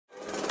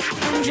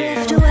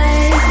and drift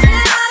away. And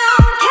I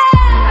don't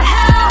care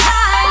how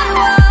high you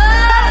are.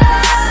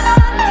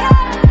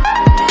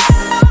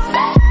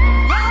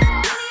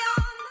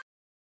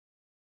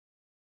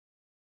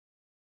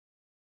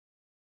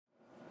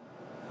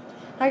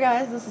 Hi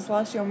guys, this is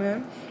Celestial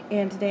Moon,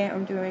 and today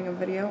I'm doing a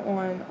video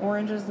on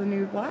Orange is the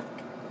New Black,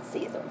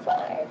 Season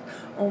 5.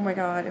 Oh my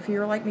god, if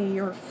you're like me,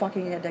 you're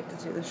fucking addicted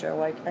to the show.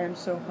 Like, I am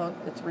so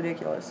hooked, it's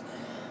ridiculous.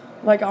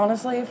 Like,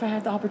 honestly, if I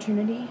had the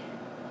opportunity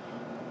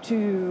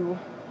to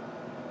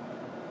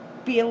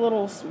be a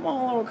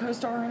small little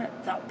co-star in it,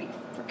 that would be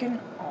freaking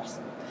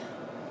awesome.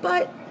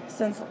 But,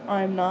 since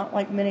I'm not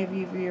like many of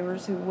you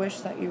viewers who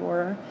wish that you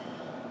were,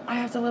 I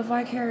have to live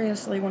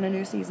vicariously when a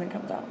new season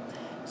comes out.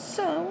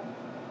 So,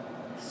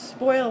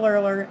 spoiler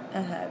alert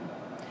ahead.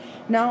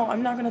 Now,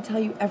 I'm not going to tell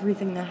you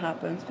everything that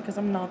happens because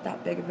I'm not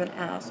that big of an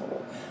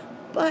asshole.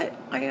 But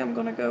I am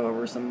going to go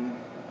over some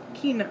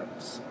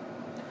keynotes.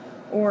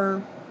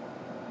 Or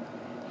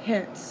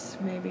hints,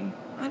 maybe.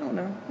 I don't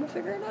know. We'll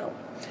figure it out.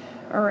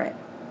 Alright.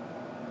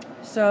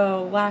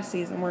 So, last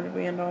season, where did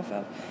we end off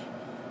of?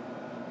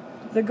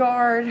 The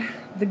guard,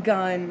 the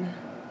gun,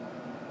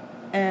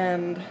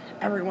 and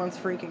everyone's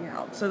freaking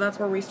out. So that's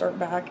where we start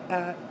back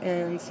at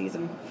in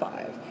Season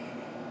 5.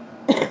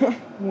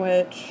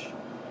 Which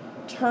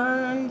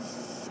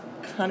turns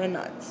kind of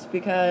nuts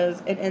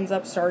because it ends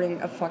up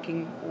starting a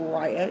fucking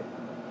riot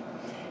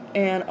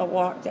and a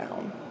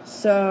lockdown.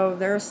 So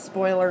there's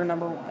spoiler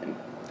number 1.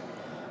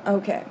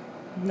 Okay,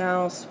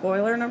 now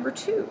spoiler number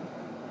 2.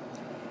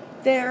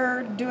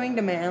 They're doing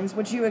demands,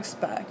 which you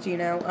expect, you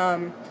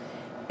know.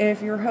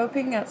 If you're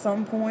hoping at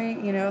some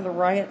point, you know, the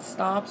riot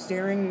stops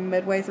during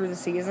midway through the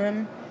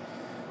season,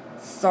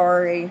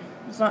 sorry.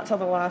 It's not till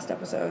the last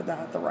episode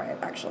that the riot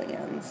actually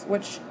ends.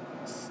 Which,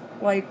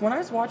 like, when I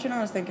was watching,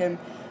 I was thinking,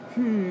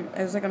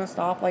 is it going to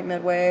stop, like,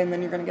 midway and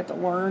then you're going to get to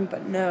learn?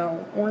 But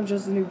no, Orange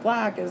is the New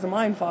Black is a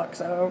mindfuck,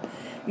 so,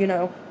 you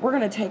know, we're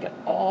going to take it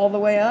all the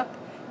way up,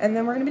 and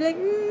then we're going to be like,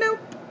 nope,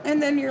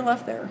 and then you're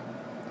left there.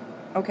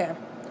 Okay,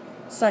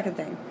 second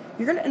thing,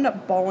 you're going to end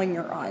up bawling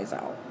your eyes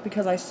out,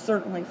 because I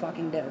certainly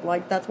fucking did.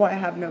 Like, that's why I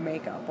have no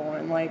makeup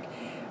on. Like,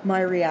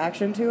 my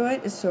reaction to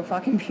it is so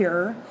fucking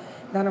pure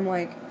that I'm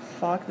like,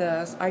 fuck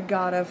this, I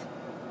gotta,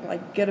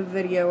 like, get a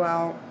video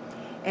out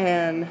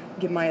and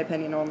give my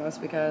opinion on this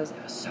because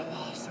it was so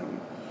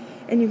awesome.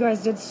 And you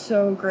guys did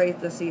so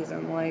great this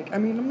season. Like, I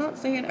mean, I'm not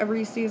saying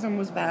every season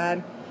was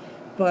bad,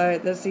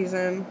 but this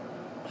season,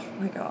 oh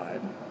my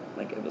god,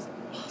 like, it was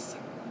awesome.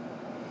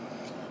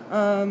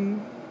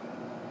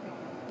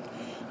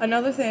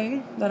 Another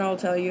thing that I'll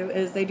tell you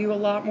is they do a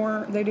lot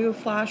more, they do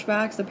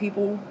flashbacks of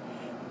people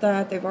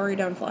that they've already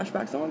done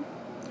flashbacks on.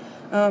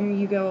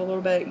 You go a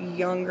little bit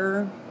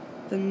younger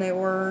than they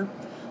were.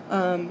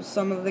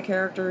 Some of the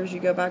characters, you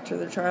go back to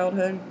their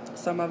childhood.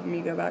 Some of them,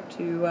 you go back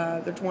to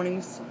their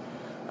 20s.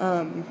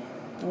 Oh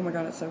my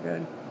god, it's so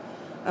good.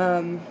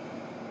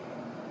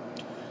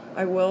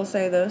 I will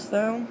say this,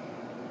 though.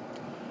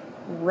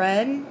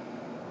 Red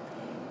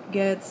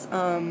gets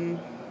a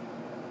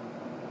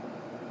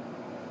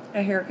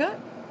haircut.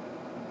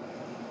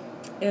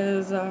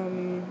 Is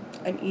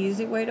an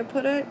easy way to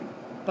put it,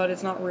 but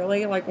it's not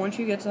really. Like, once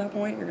you get to that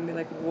point, you're gonna be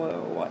like,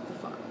 whoa, what the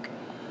fuck?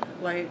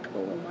 Like,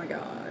 oh my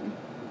god.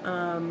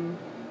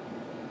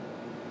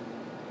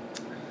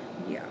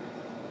 Yeah.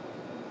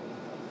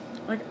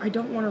 Like, I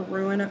don't want to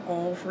ruin it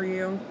all for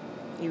you,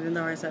 even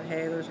though I said,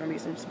 hey, there's going to be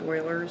some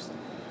spoilers,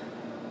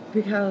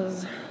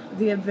 because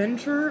the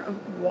adventure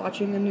of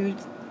watching a new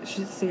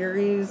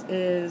series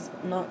is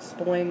not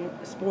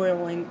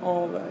spoiling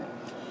all of it.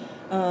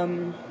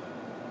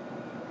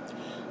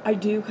 I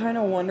do kind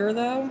of wonder,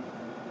 though,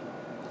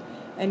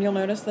 and you'll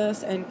notice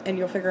this, and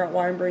you'll figure out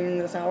why I'm bringing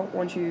this out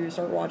once you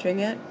start watching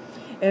it,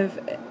 if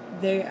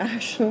they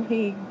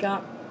actually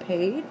got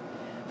paid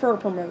for a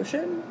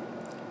promotion,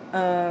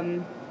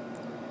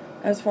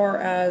 as far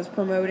as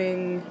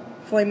promoting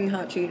Flaming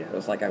Hot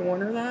Cheetos. Like, I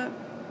wonder that.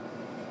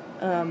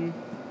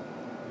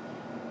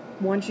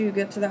 Once you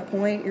get to that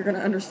point, you're going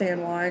to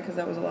understand why, because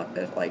that was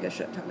like a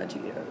shit ton of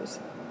Cheetos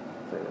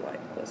for, like,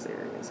 the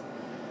series.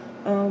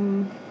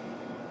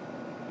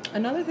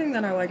 Another thing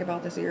that I like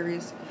about the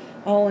series,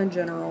 all in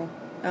general,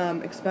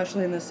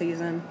 especially in this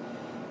season,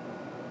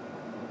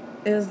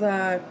 is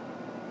that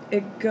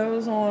it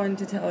goes on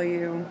to tell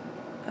you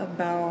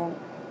about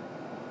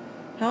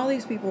how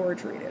these people were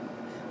treated.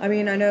 I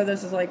mean, I know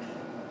this is, like,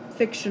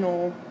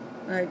 fictional.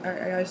 I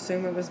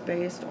assume it was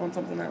based on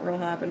something that real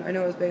happened. I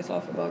know it was based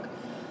off a book.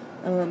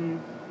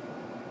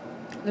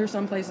 There's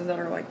some places that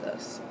are like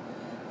this.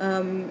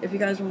 If you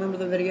guys remember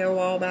the video a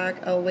while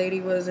back, a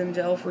lady was in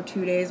jail for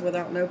 2 days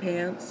without no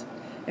pants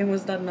and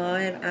was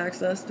denied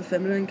access to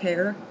feminine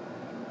care.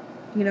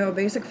 You know, a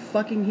basic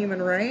fucking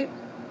human right.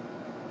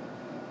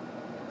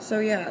 So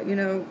yeah, you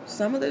know,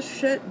 some of this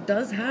shit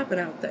does happen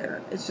out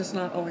there. It's just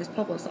not always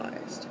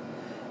publicized.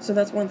 So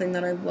that's one thing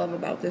that I love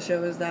about this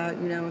show, is that,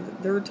 you know,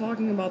 they're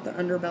talking about the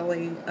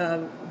underbelly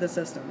of the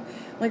system.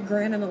 Like,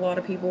 granted, a lot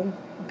of people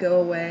go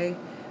away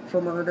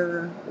for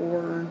murder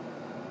or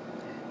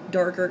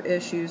darker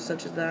issues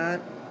such as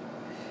that.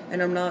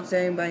 And I'm not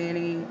saying by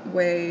any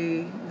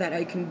way that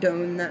I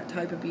condone that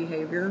type of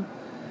behavior,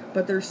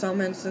 but there's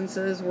some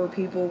instances where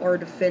people are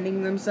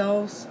defending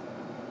themselves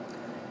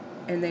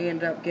and they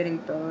end up getting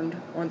burned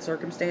on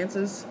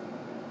circumstances.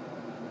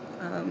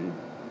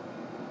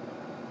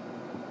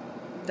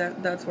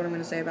 That's what I'm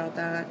going to say about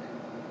that.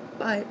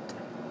 But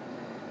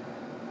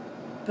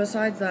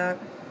besides that,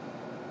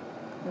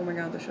 oh my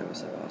god, the show was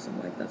so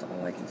awesome. Like, that's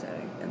all I can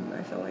say. And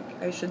I feel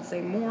like I should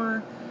say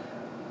more,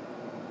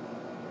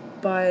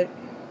 but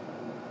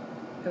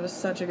it was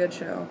such a good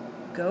show.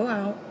 Go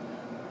out,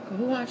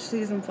 go watch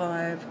season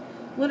 5.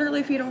 Literally,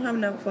 if you don't have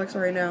Netflix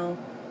right now,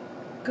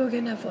 go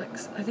get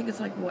Netflix. I think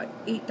it's like, what,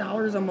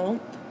 $8 a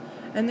month?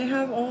 And they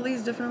have all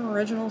these different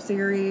original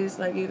series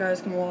that you guys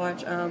can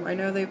watch. I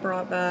know they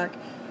brought back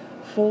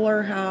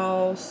Fuller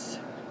House.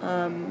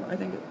 I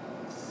think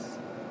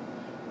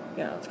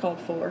it's called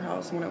Fuller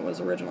House when it was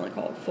originally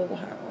called Full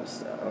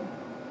House. So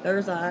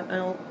there's that. I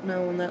don't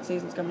know when that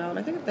season's coming out.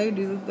 I think they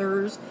do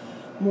theirs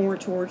more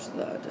towards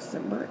the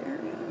December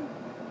area.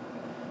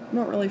 I'm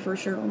not really for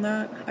sure on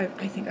that. I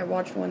think I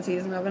watched one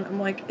season of it. I'm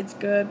like, it's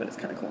good, but it's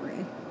kind of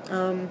corny.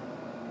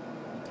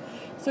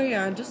 So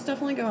yeah, just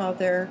definitely go out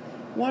there,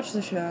 watch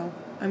the show.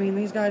 I mean,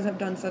 these guys have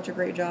done such a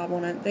great job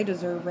on it. They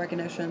deserve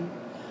recognition.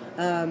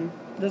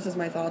 This is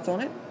my thoughts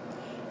on it.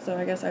 So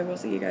I guess I will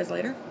see you guys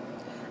later.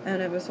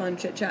 And it was fun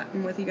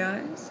chit-chatting with you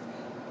guys.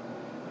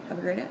 Have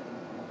a great day.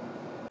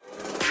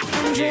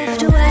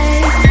 drift away.